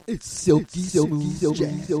It's silky smooth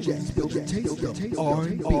jazz. Taste of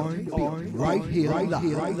R&B right here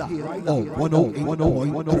live on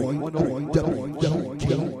 108.3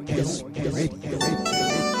 WGKS Radio.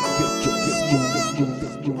 Get your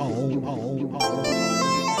smooth on.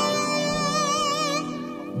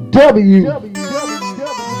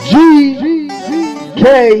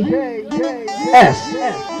 WGKS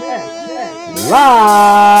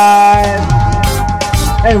live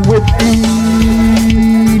and with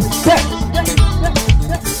effect.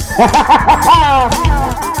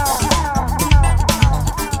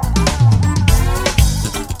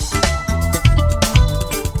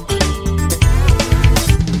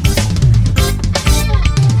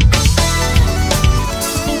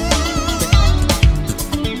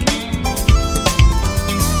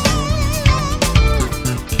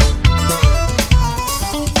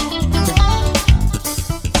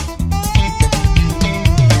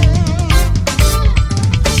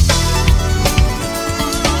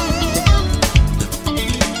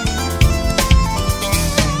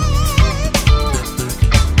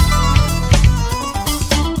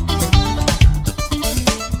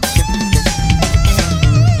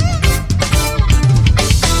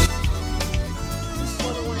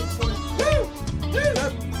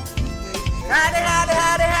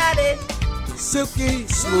 Silky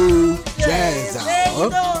smooth jazz hour. There you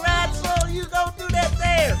go, right? So you gonna do that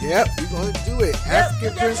there? Yep, we're gonna do it.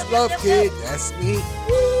 African Prince Love Kid, that's me.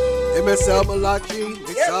 MSL Malachi,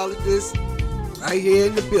 mixologist, right here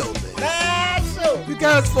in the building. Right, so. You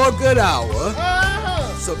guys for a good hour.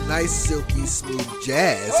 Uh-huh. Some nice silky smooth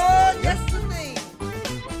jazz. Oh, for you. yes, indeed.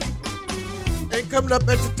 And coming up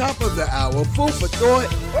at the top of the hour, food for thought,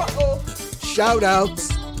 Uh-oh. shout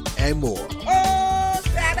outs, and more. Oh,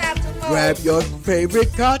 shout out to Mo. Grab your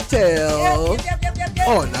favorite cocktail Yep.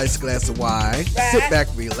 or a nice glass of wine. Right. Sit back,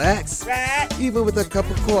 relax, Right, even with a cup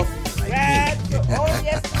of coffee. Like right. me. So, oh,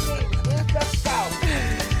 yes, indeed. Good cup of coffee.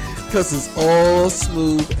 Cause it's all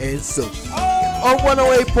smooth and silky. Oh, On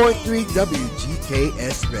 108.3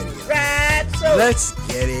 WGKS Radio. right, so. Let's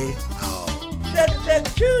get it on.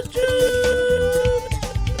 Choo-choo.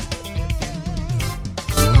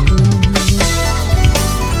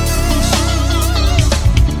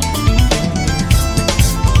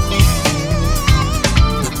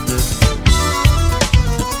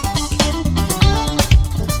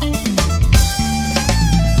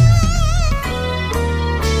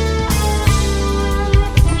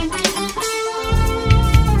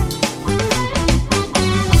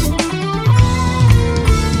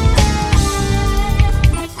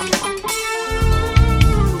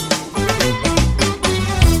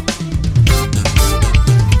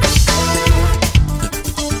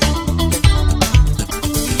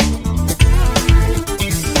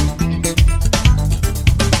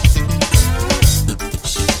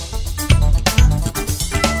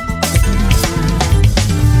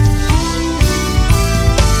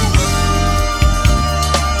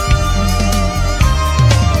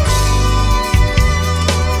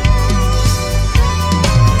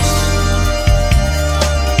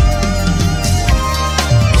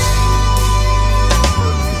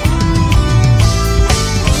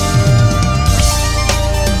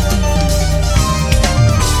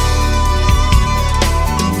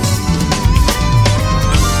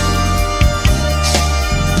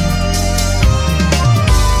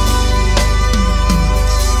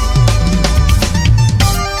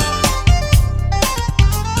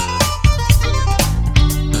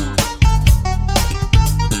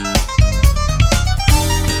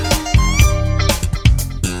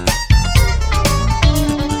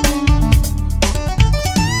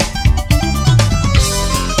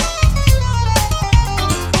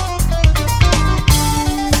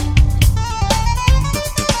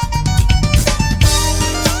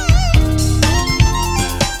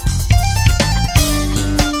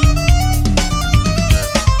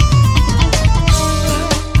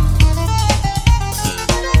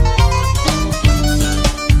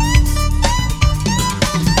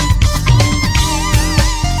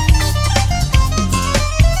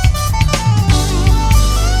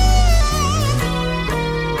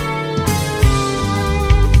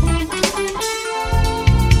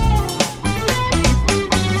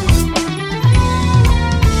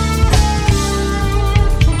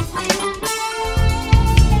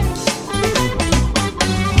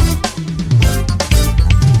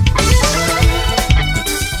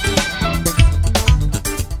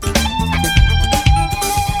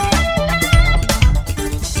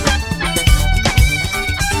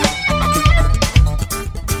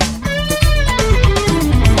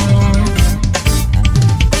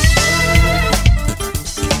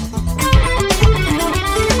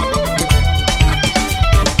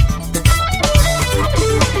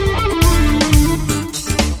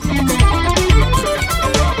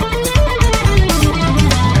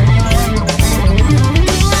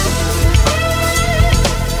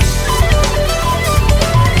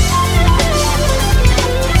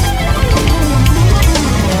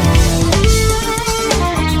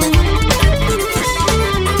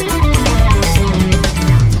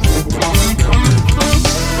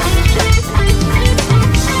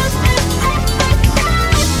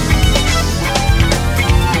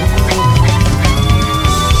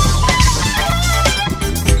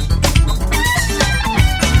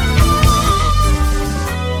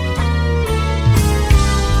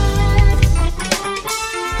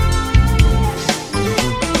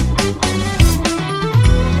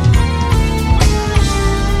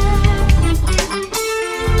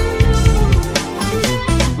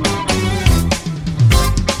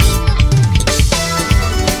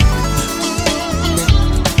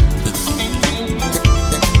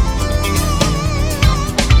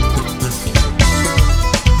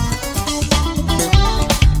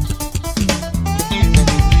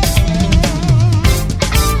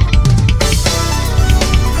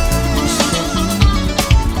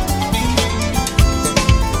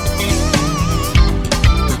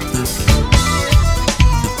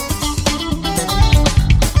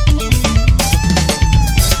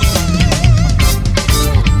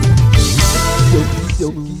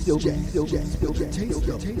 Silky Smooth Jazz, the taste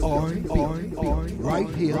of R&B, right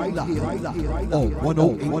here, live on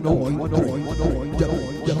 108.3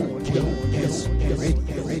 WGKSRADIO.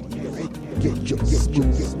 Get your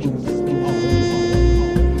smooth on.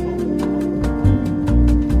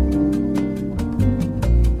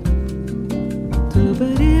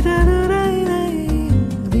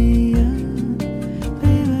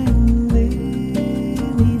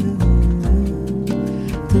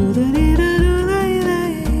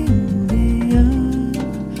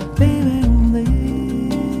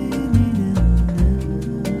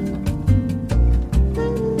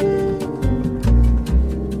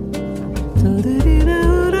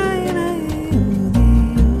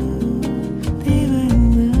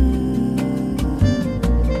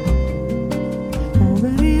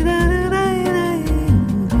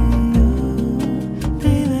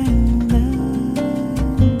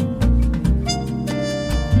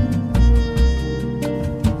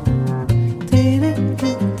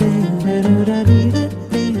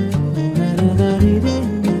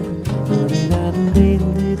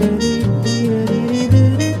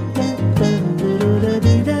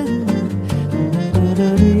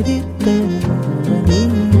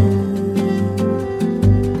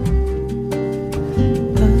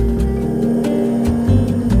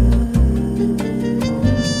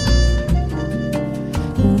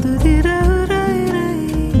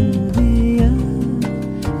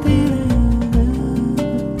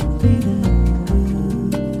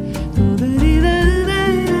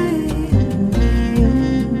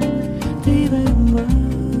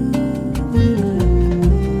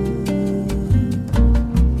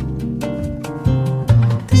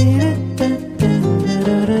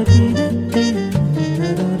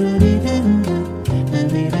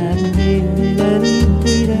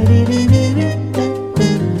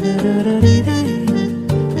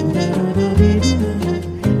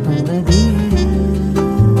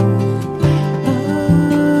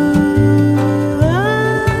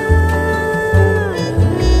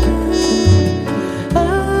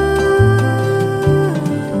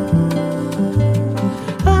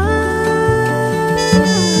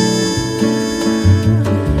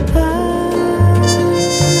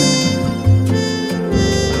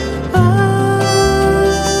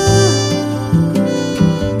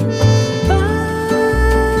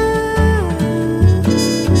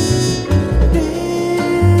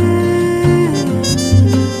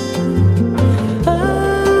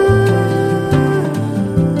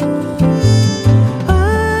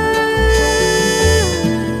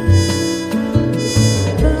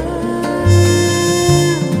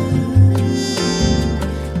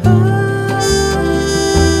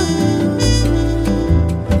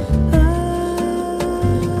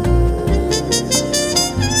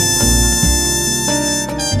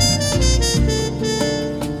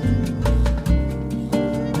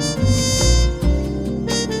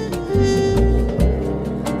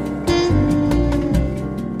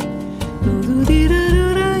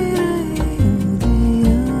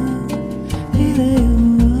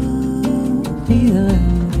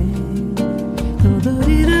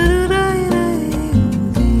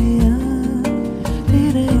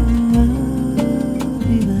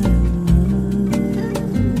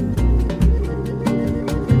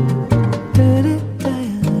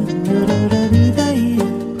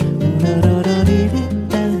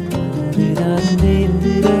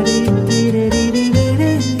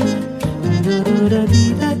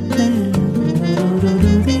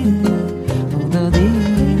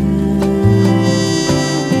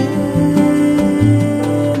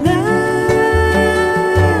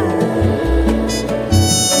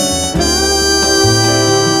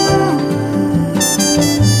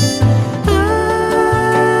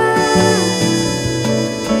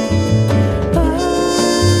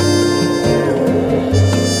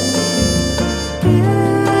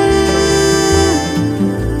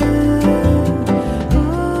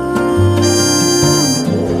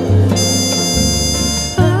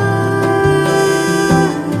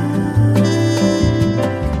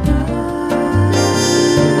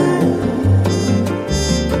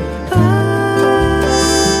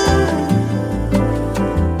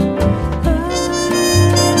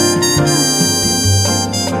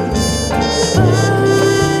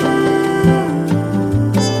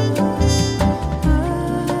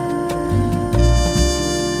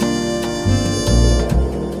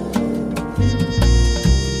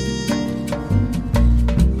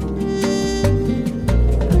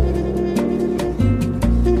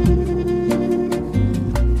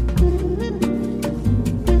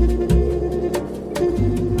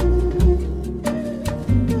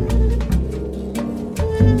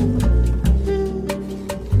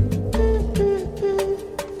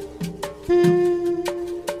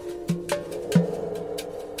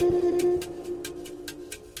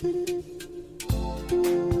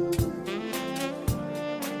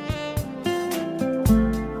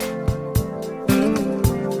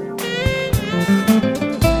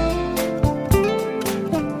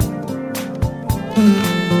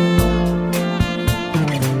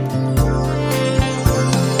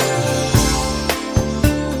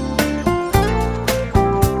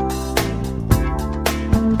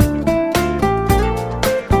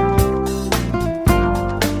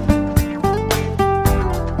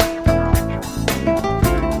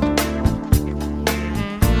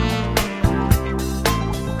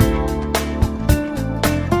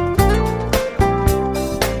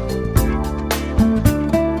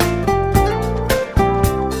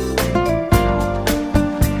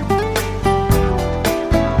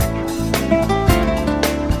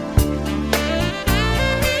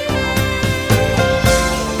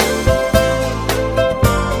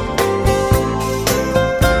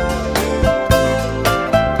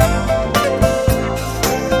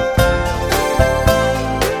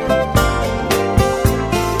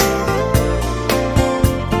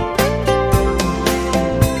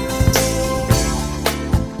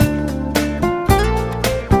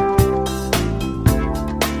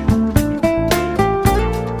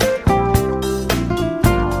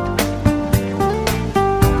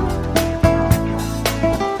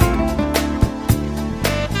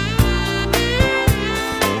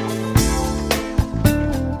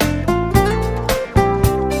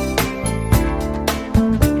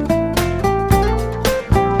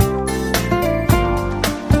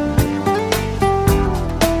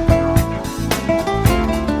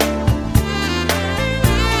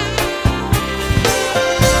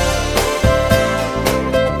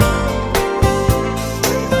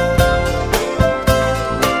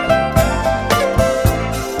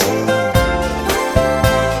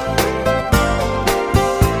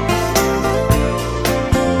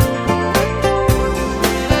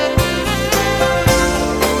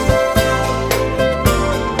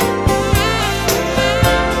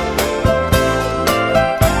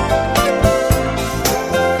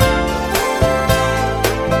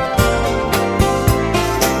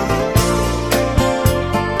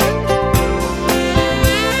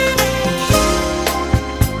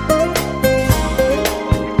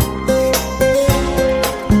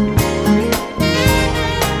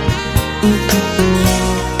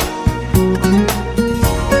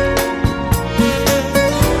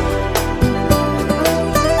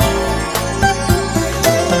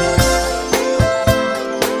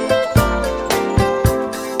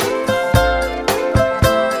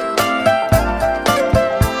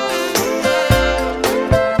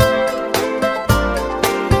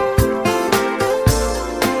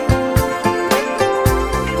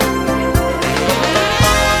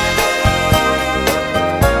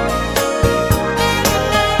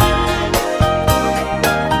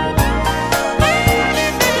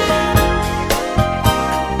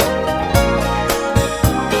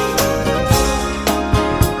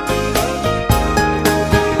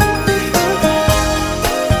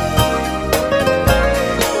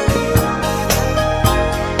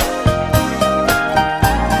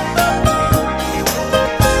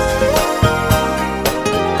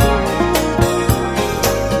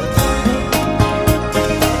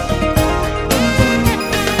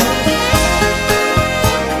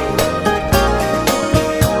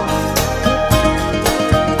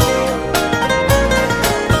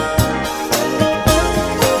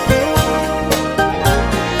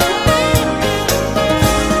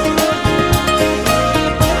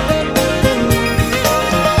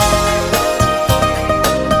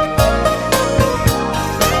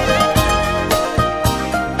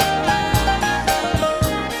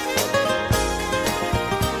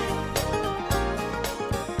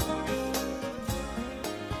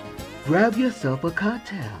 Have yourself a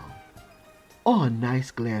cocktail or a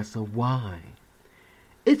nice glass of wine.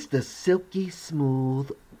 It's the Silky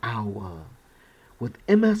Smooth Hour with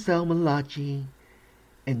MSL Malachi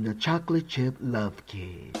and the Chocolate Chip Love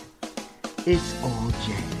Kid. It's all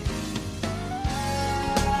jazz.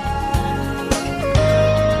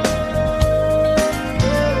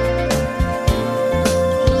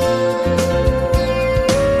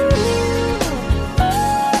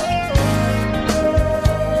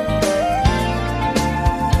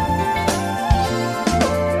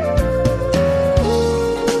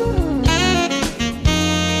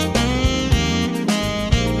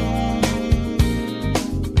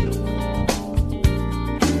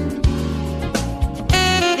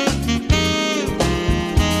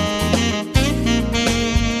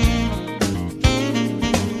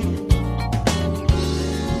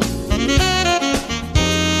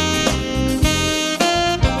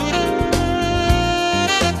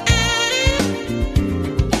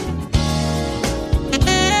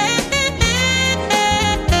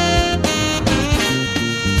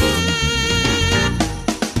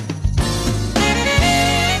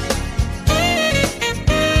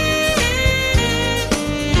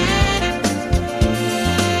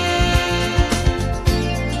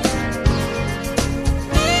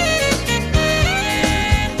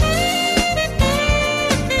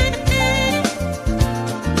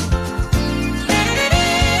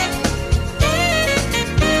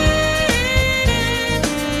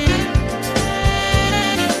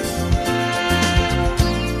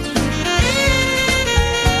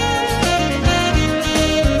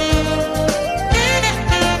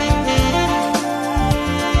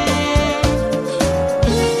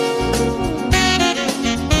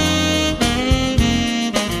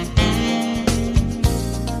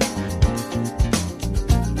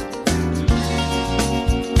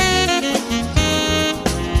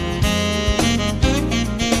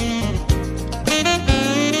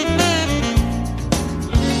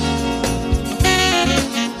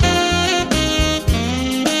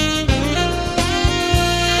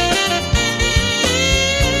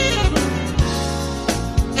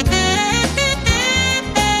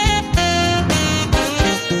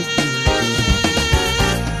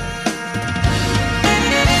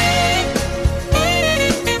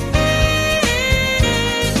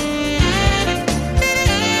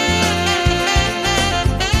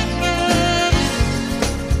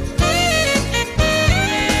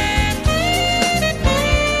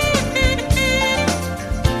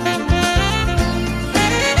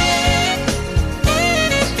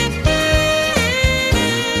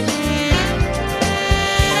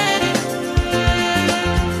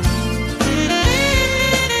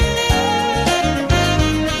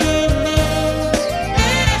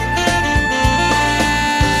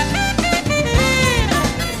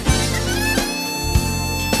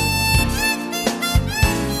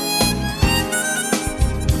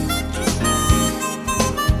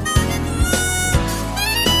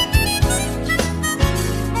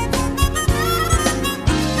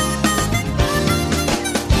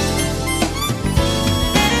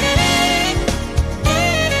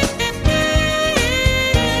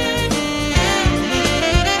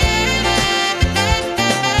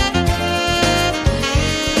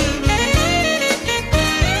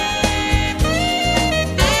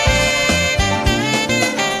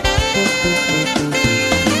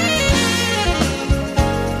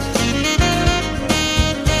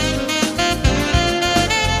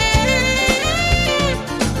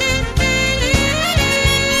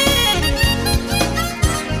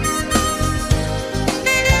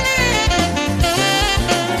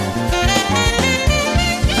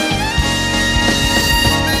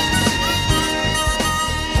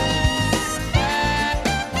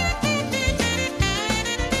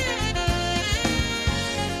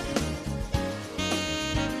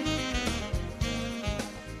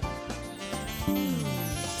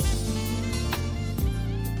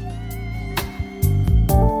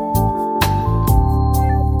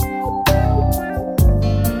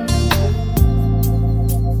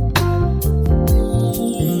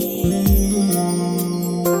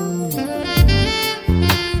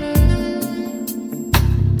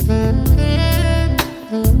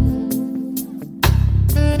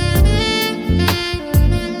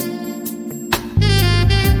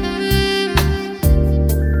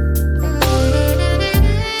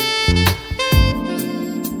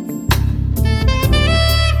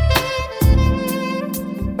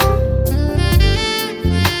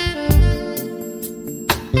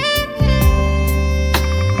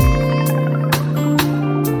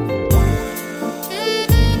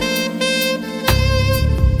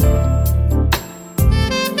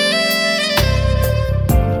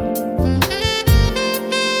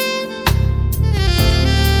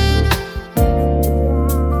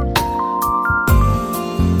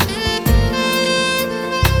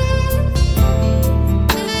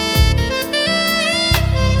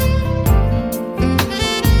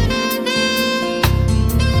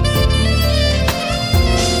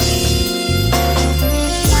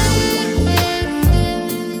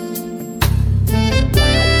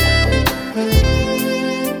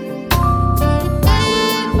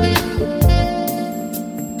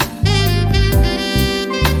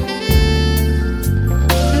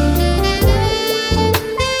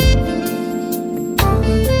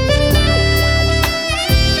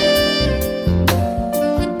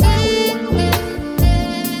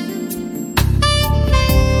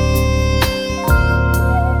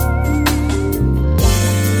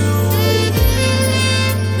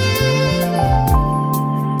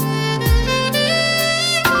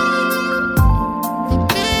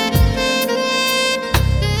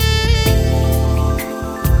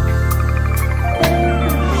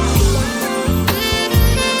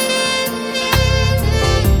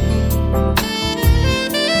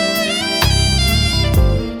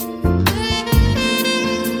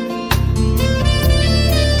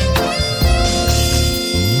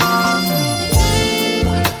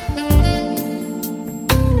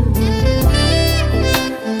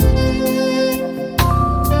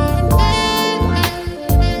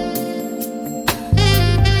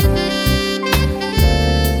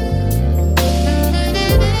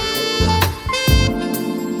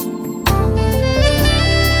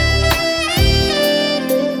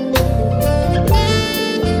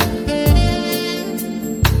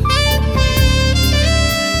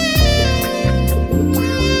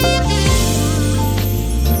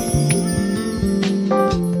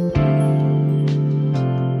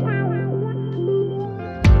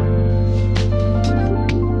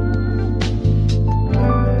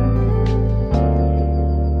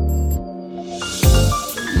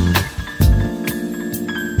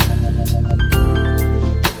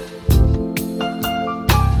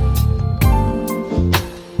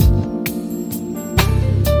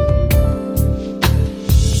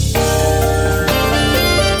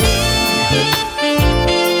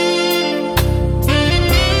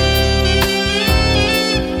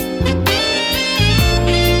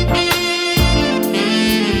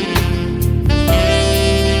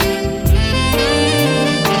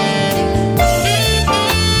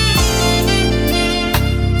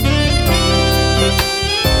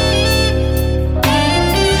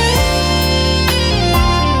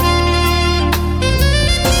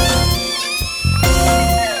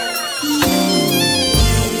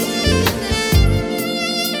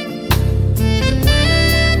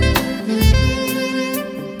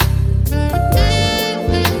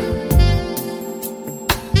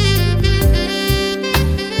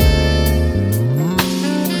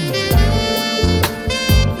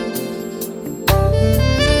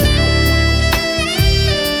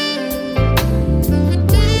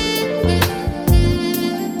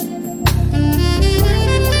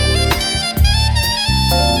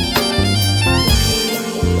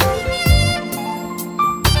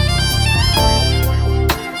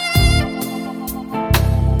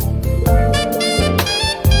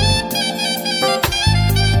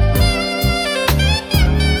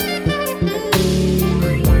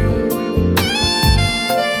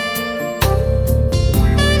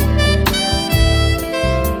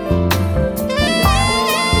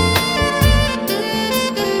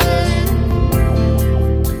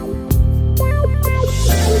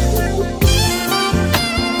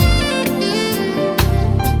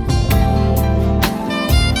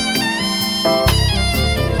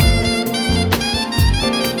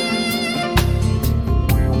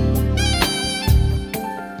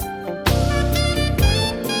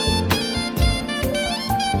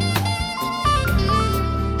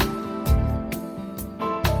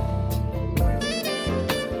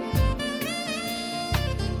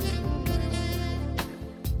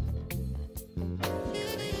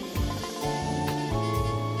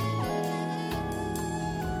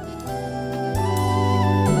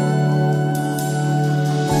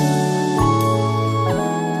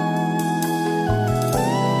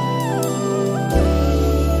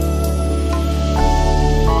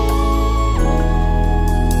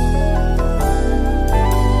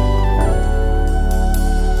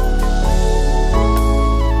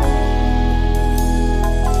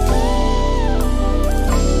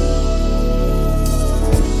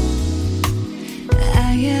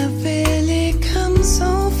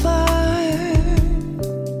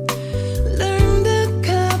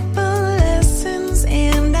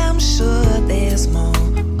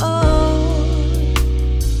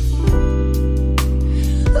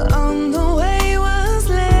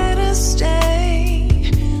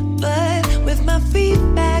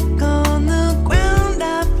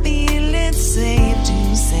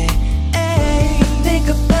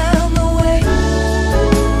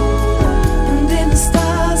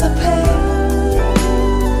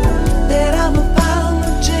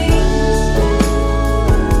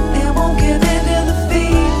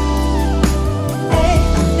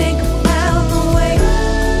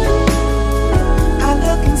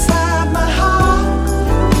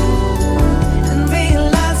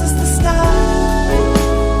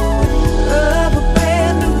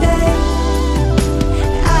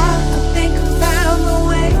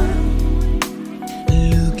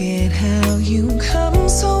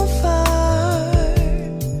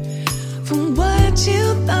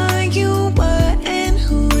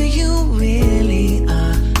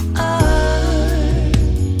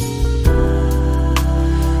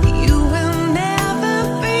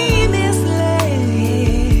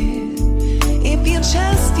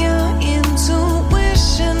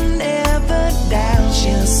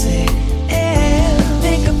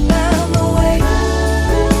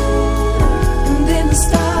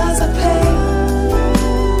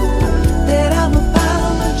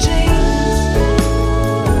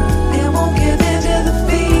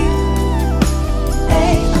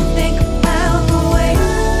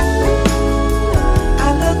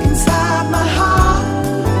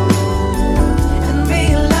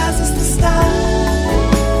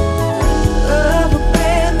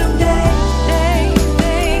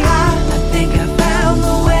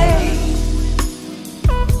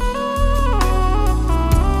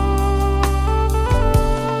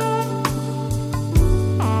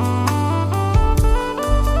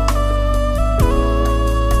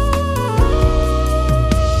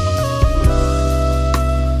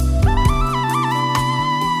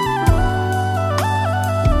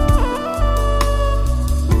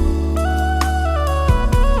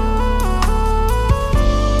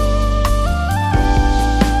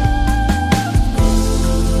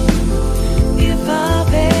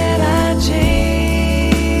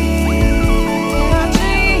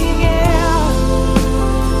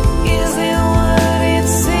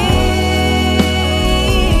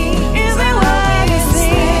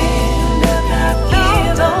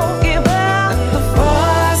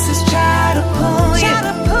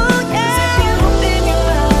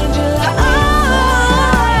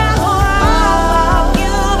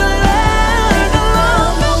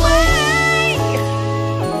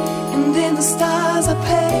 I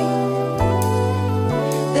pay,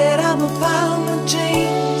 that I'm a pile of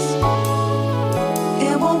jeans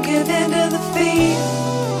and won't give in to the fear.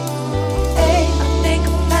 Hey, I think I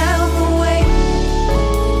found the way.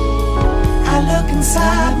 I look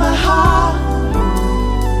inside my heart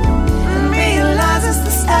and realize it's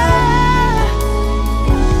the start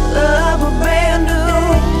of a brand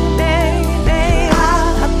new day. I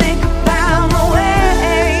think I found the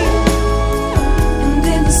way, and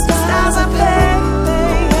in the stars I play,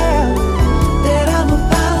 that I'm a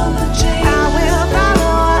pile of jeans. I will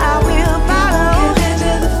follow, won't give in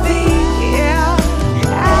to the fear. Yeah,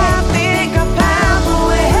 I think I found the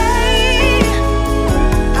way.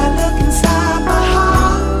 I look inside my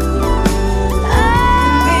heart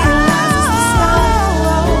and realize it's the start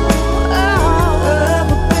of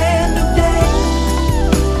a brand new day.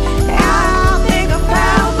 I think I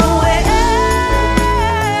found the way,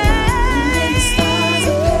 and in the stars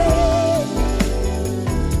I play,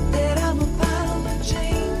 that I'm a pile of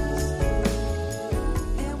jeans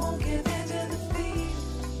and won't give in to the fear.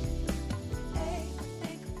 Hey, I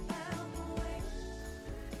think I found the way.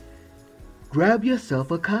 Grab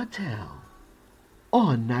yourself a cocktail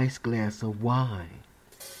or a nice glass of wine.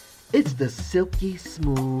 It's the Silky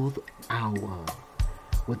Smooth Hour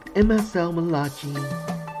with MSL Malachi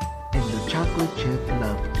and the Chocolate Chip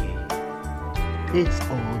Love Cake. It's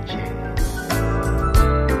all jazz.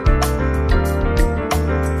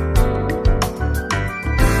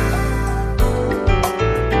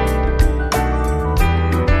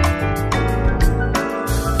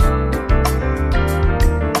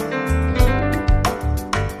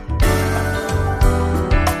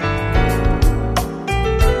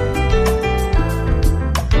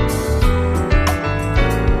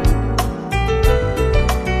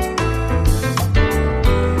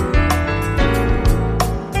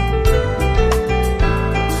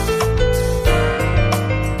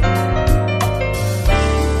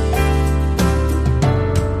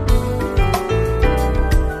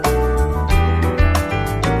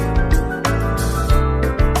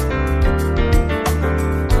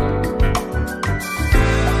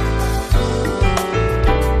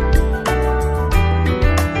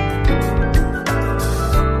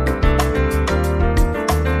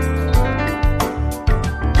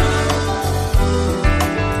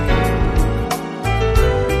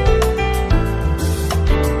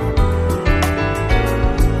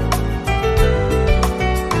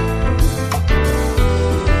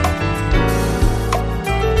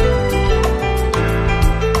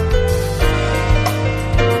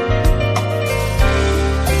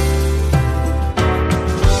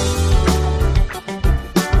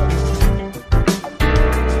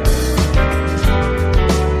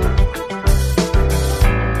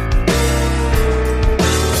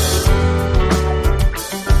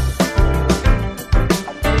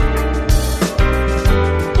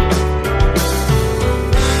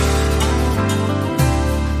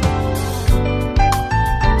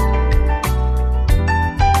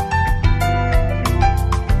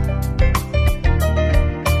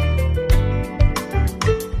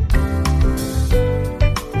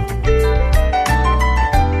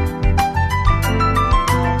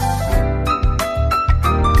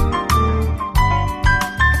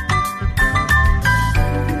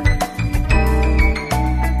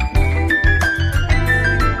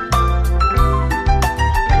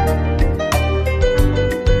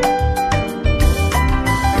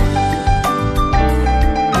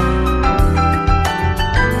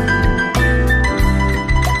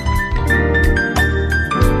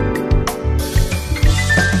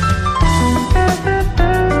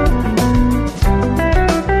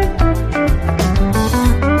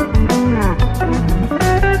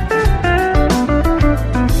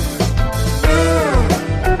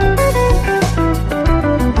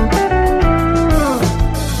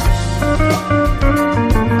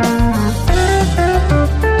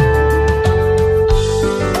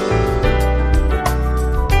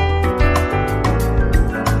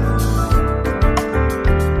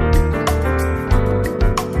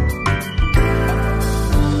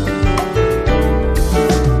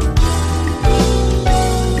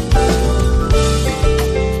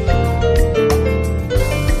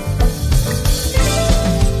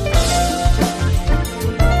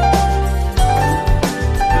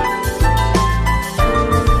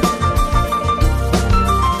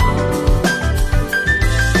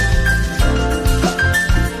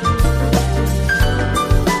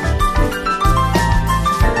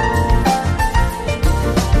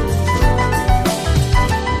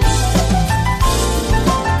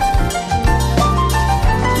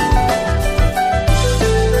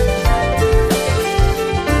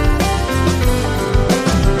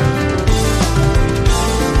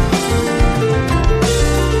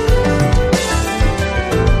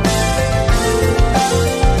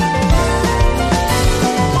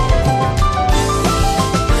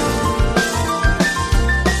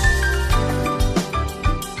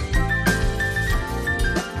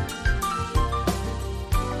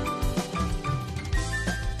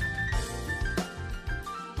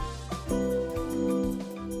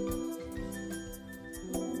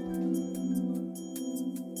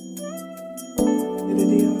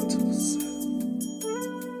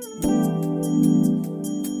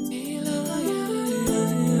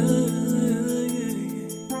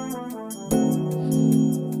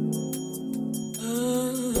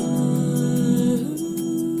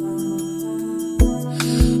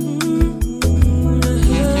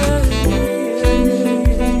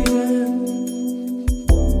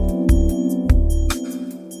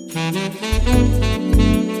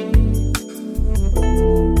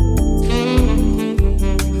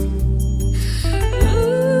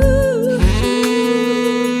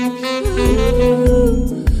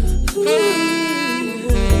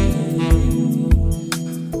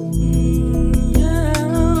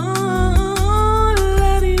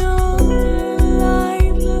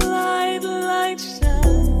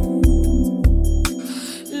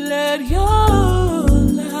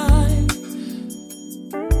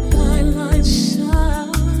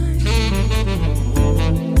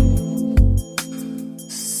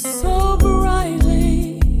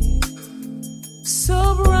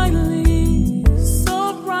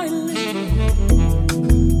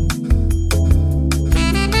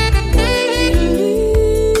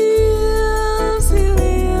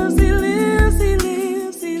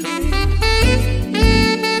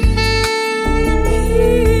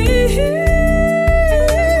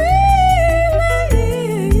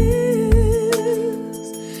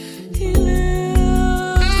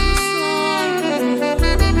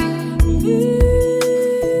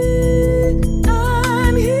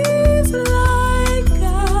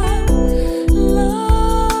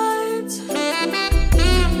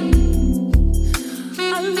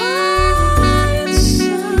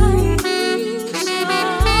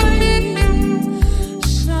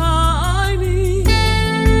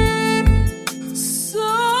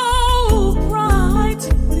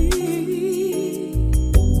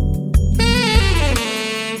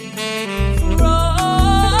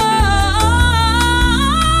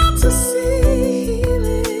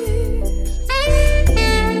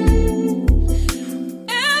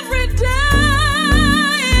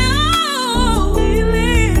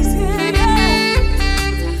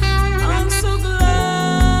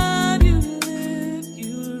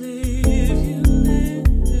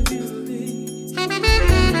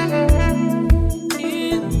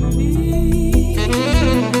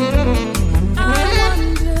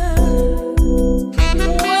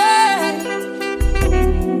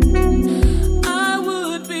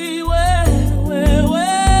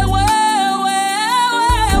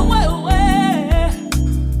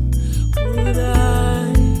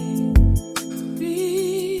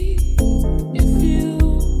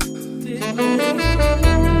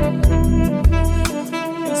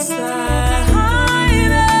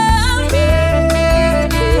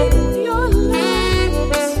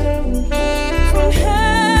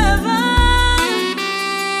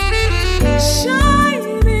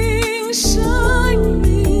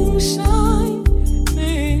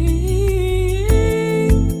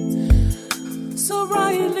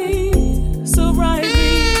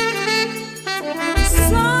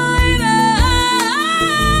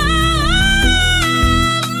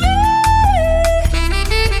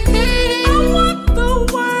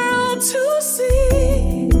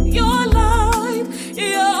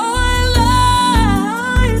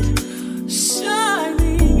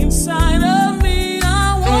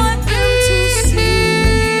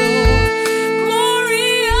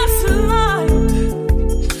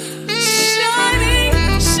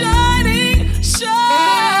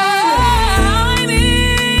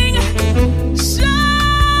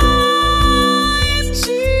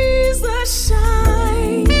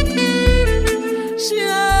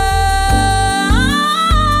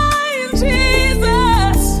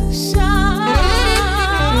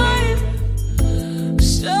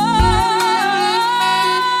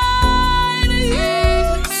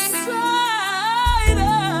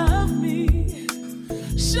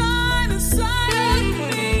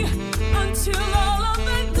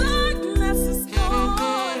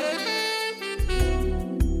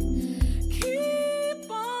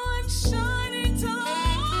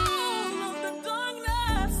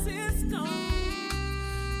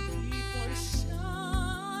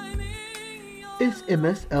 It's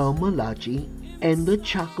MSL Malachi and the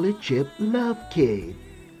Chocolate Chip Love Kid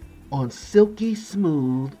on Silky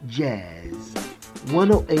Smooth Jazz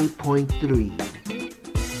 108.3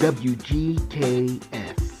 WGKS.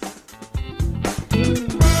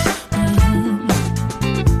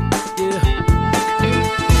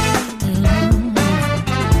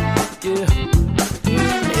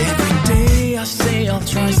 I'll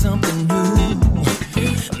try something new,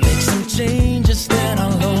 make some changes that are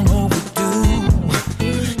long overdue.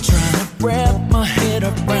 Trying to wrap my head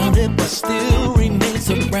around it, but still remain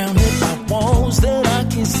surrounded by walls that I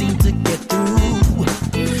can't seem to get through.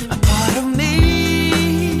 A part of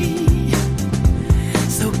me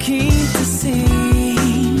so keen to see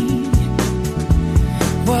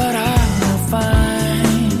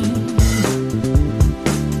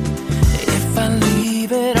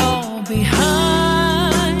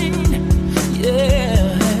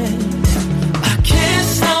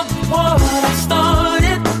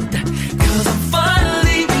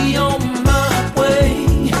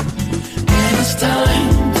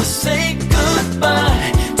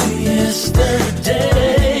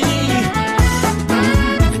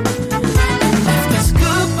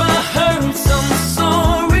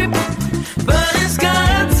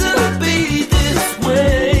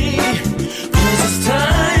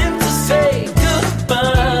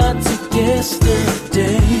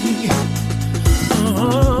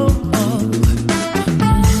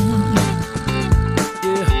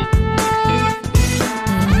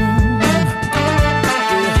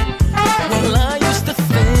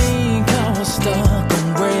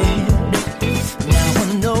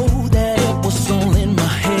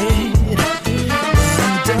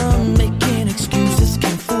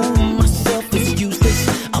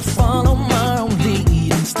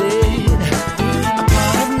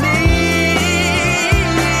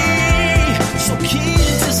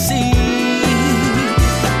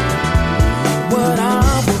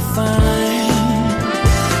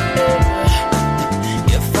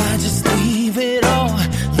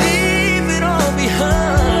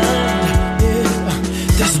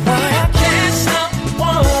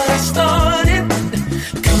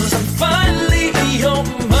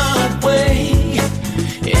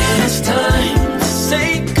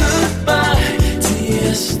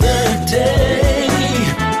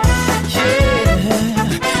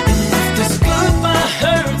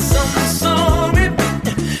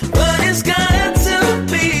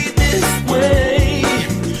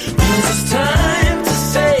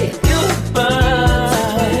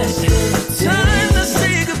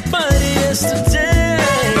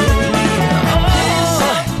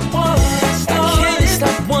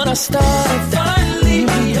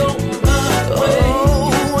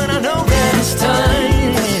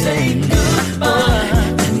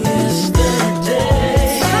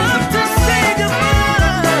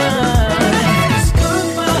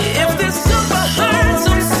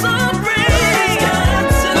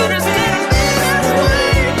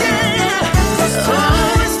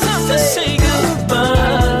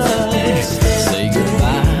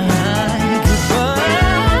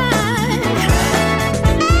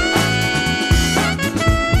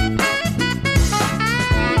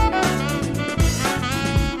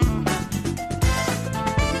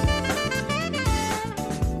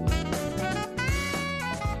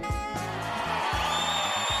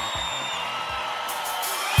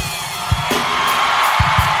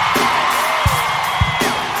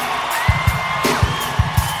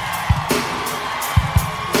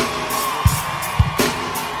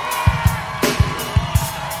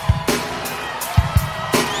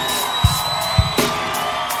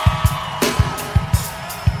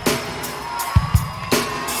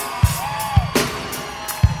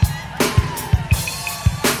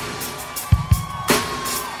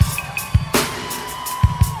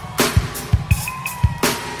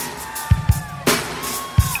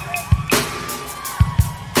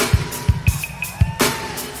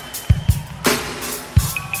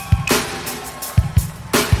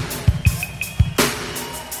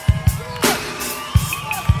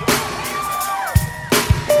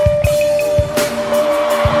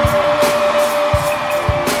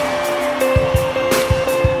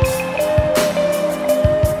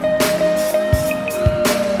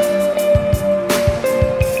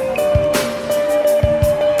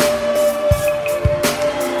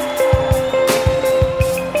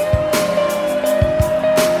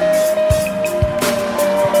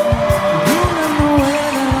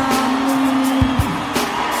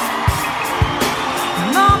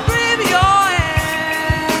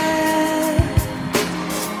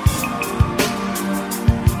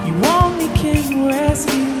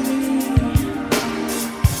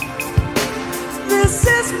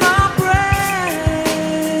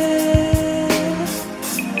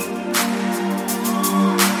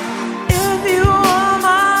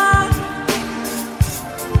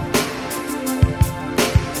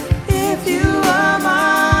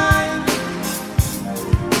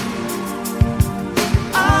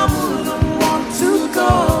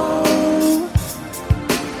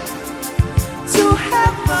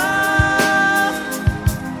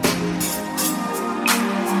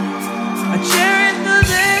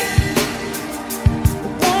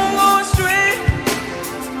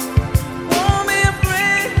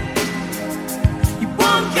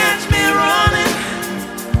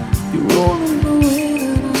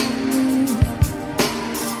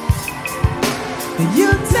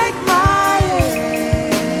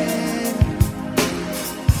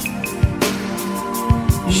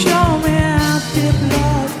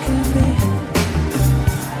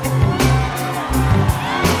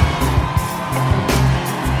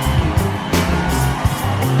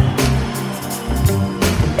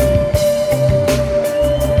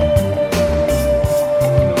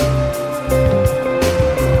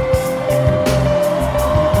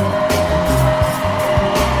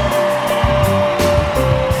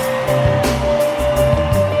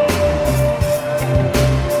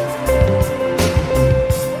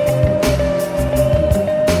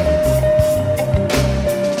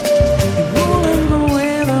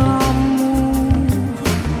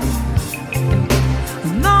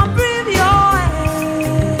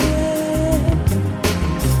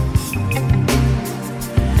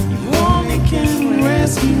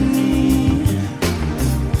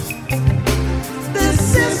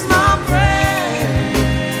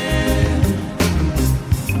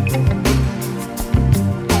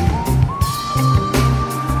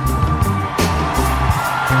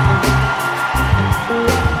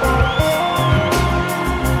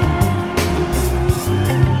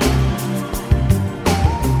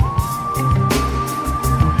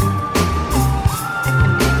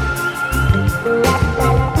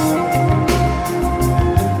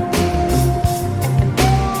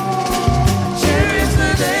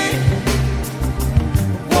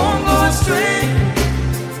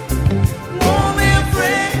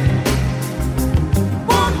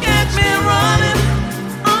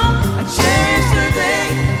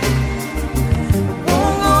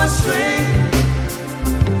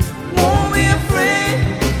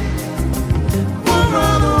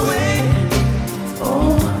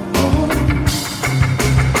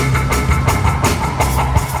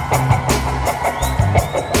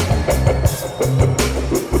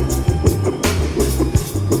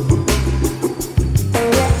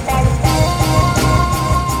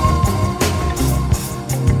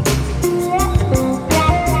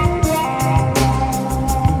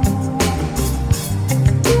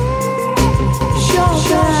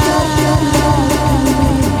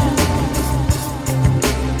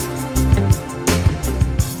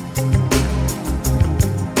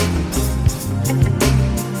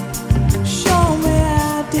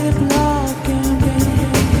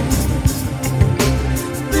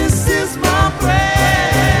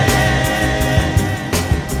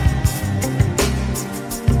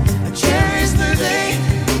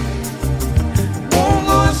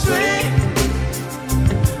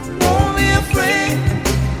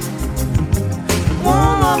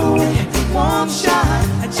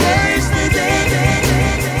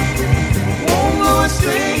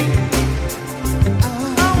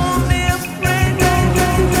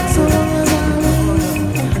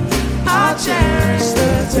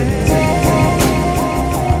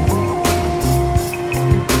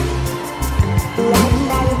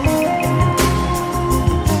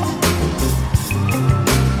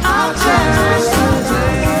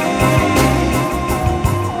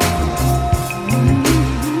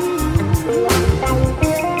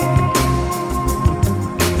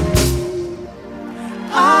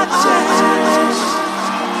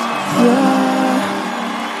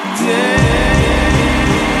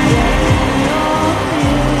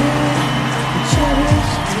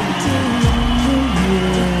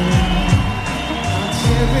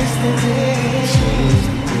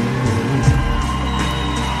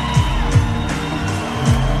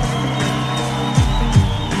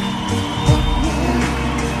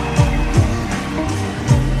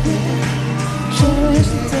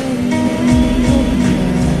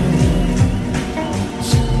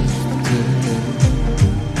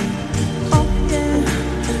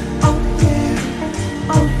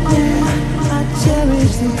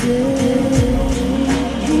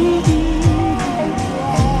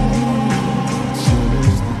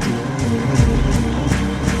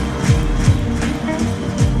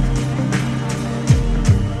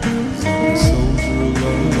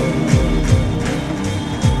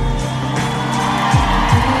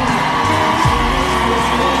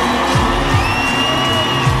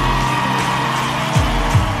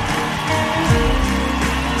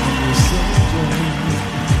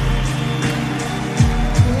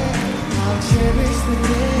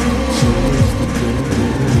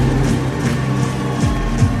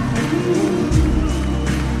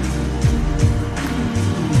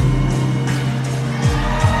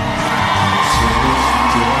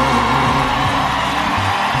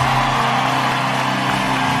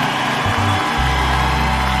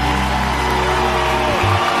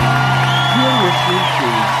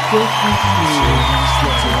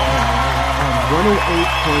 108.3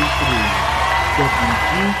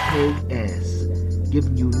 WGKS,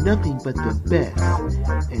 giving you nothing but the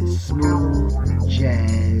best in smooth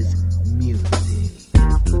jazz music.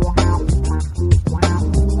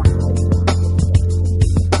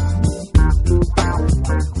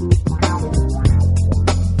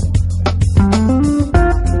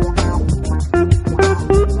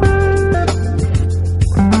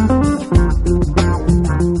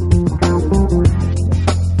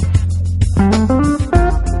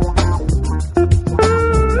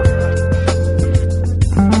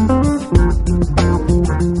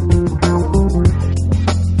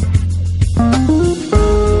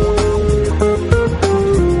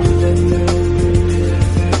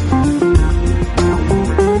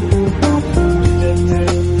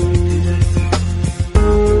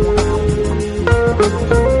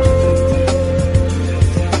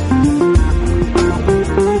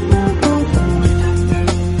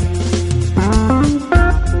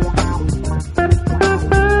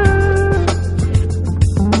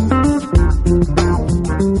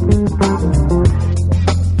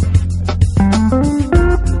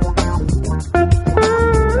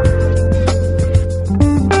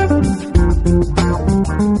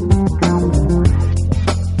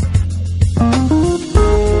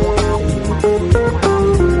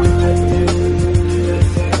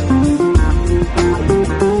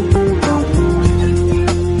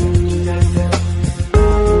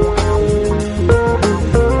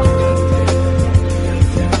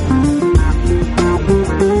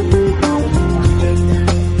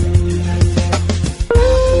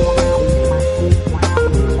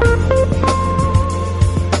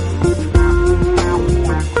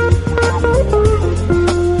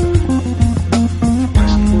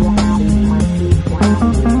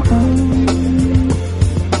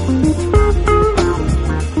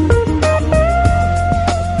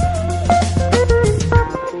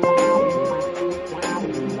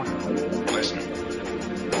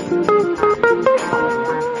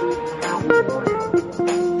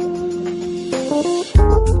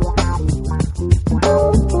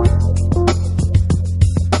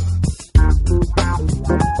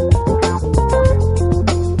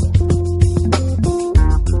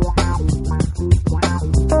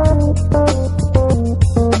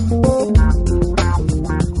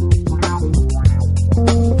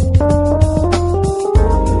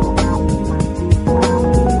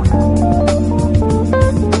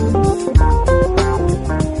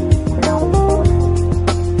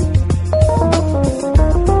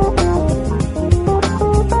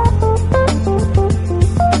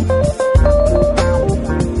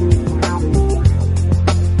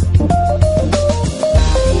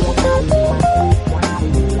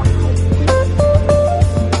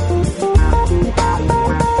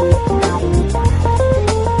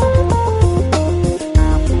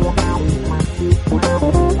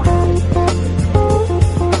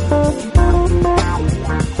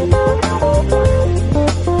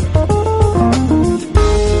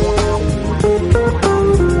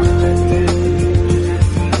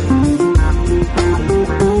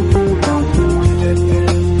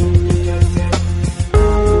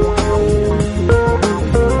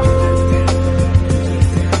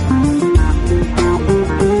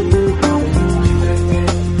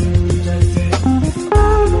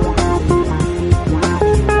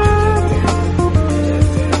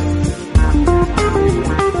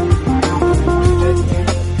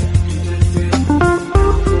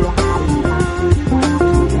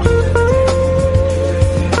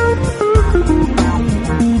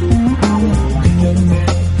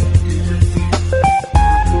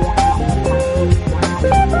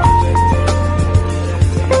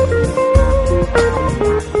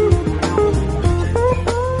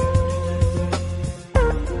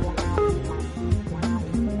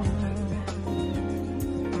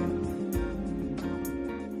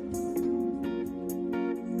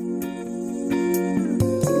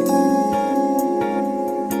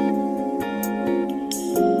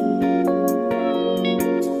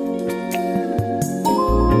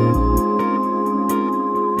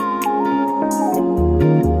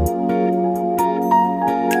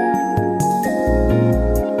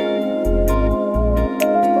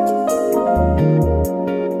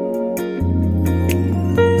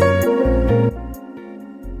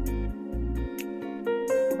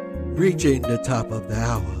 Reaching the top of the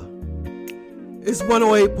hour. It's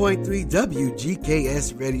 108.3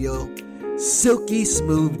 WGKS Radio, Silky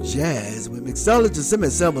Smooth Jazz with mixologist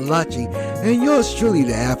MSL Malachi and yours truly,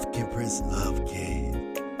 the African Prince Love Kid.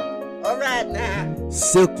 All right now.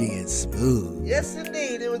 Silky and smooth. Yes,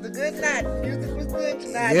 indeed. It was a good night. Music was good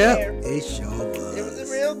tonight. Yep, there. it sure was. It was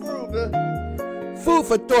a real groover. Food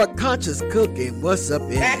for thought, conscious cooking. What's up in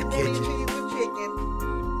the Macaroni kitchen? cheese with chicken.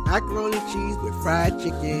 Macaroni cheese with fried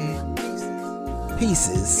chicken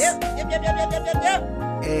pieces Yep.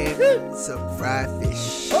 and some fried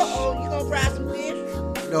fish. Uh-oh, you gonna fry some fish?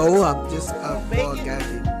 No, I'm just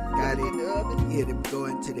Bacon? got it in the oven. Yeah, them go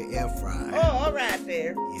into the air fryer. Oh, all right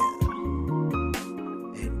there.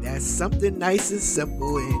 Yeah. And that's something nice and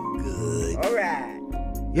simple and good. All right.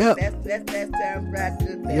 Yep. That sounds right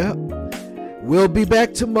good. There. Yep. We'll be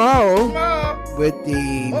back tomorrow with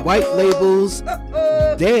the White Labels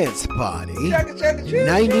Dance Party.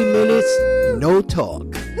 90 minutes, no talk,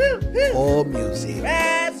 all music.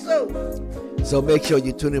 Right, so. So make sure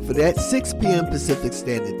you tune in for that. 6 p.m. Pacific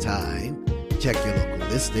Standard Time. Check your local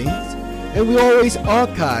listings. And we always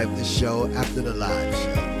archive the show after the live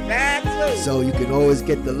show. Right, So you can always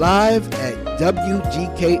get the live at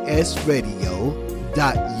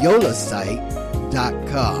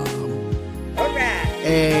wgksradio.yolasite.com. All right.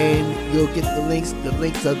 And you'll get the links. The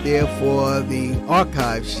links are there for the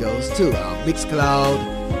archive shows too. Our Mixcloud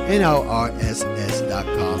and our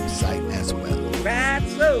RSS.com site as well. Right,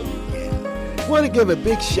 so. Yeah. Want to give a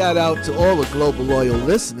big shout out to all the Global Loyal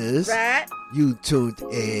listeners. Right. You tuned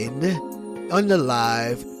in on the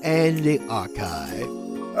live and the archive.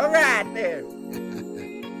 All right there.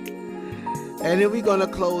 And then we're going to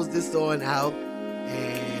close this on out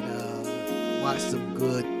and watch some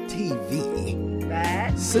good TV.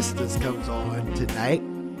 Right. Sisters comes on tonight.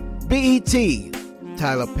 BET,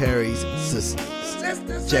 Tyler Perry's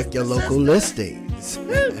Sisters. Check your local listings.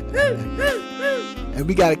 And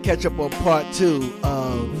we got to catch up on part 2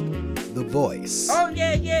 of The Voice. Oh,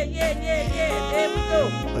 yeah. There we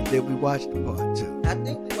go. But then we watched part 2. I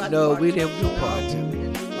think we watched No, part we two. didn't do part 2. We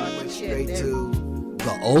went straight to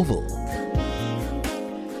The Oval.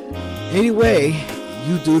 Anyway,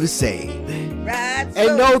 you do the same. Right, And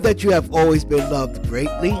so. know that you have always been loved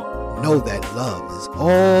greatly. Know that love is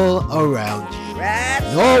all around you. Right.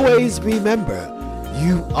 And always remember,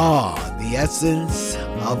 you are the essence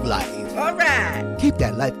of life. All right. Keep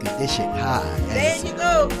that life condition high. There As you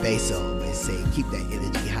go. Bass always say, keep that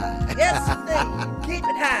energy high. Yes, indeed. Keep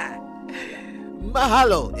it high.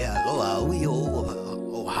 Mahalo, aloha,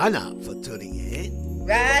 ohana for tuning in.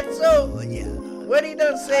 Right, so. Oh, yeah. What he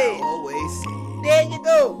done I say? always say, There you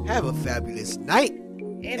go. have a fabulous night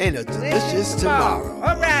and a delicious tomorrow.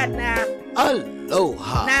 All right now.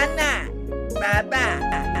 Aloha. Nah. Bye-bye.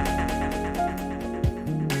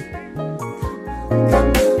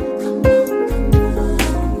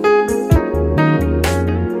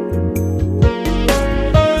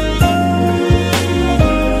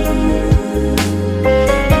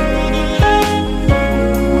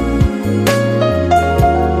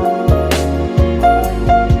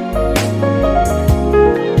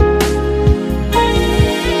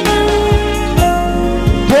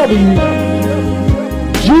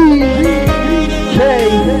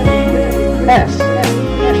 WGKS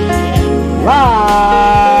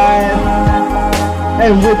live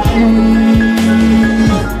and with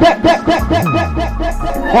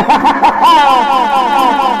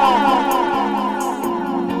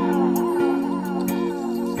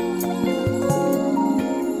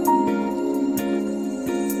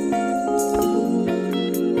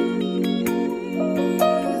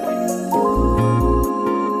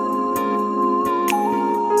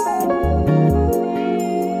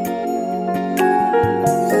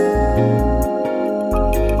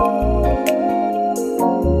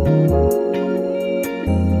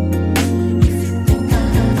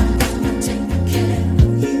Take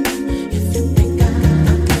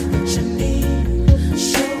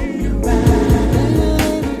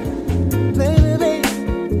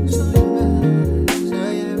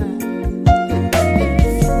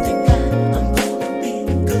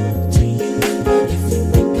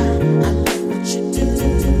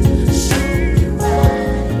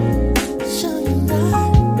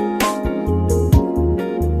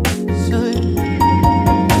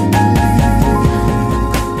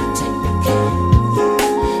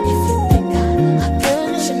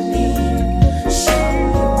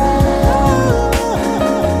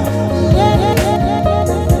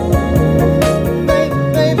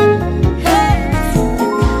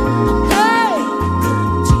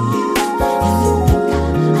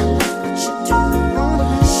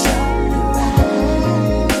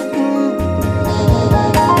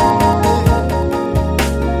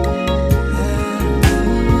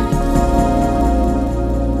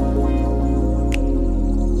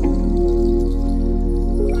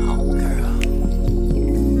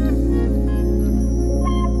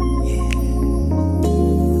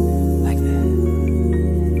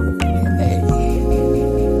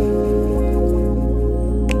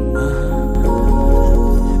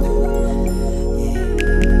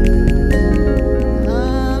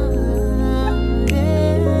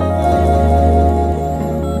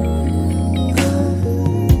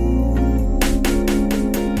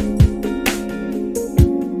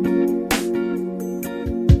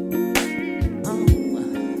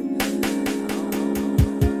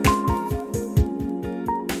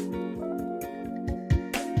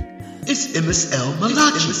MSL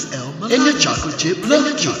Malachi and the Chocolate Chip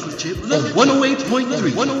Love Kid on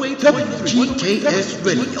 108.3 WGKS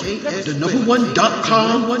Radio, the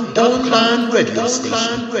 #1.com online radio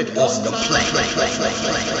station on the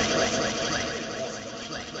planet.